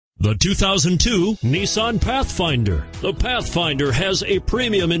The 2002 Nissan Pathfinder. The Pathfinder has a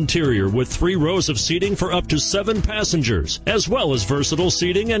premium interior with 3 rows of seating for up to 7 passengers, as well as versatile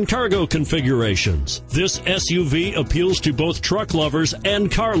seating and cargo configurations. This SUV appeals to both truck lovers and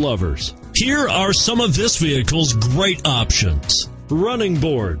car lovers. Here are some of this vehicle's great options: running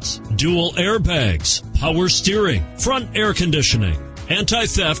boards, dual airbags, power steering, front air conditioning,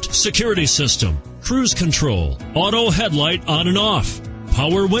 anti-theft security system, cruise control, auto headlight on and off,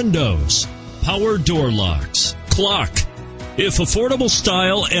 power windows, power door locks, clock. If affordable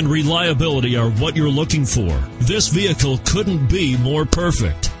style and reliability are what you're looking for, this vehicle couldn't be more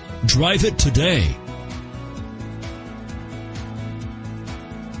perfect. Drive it today.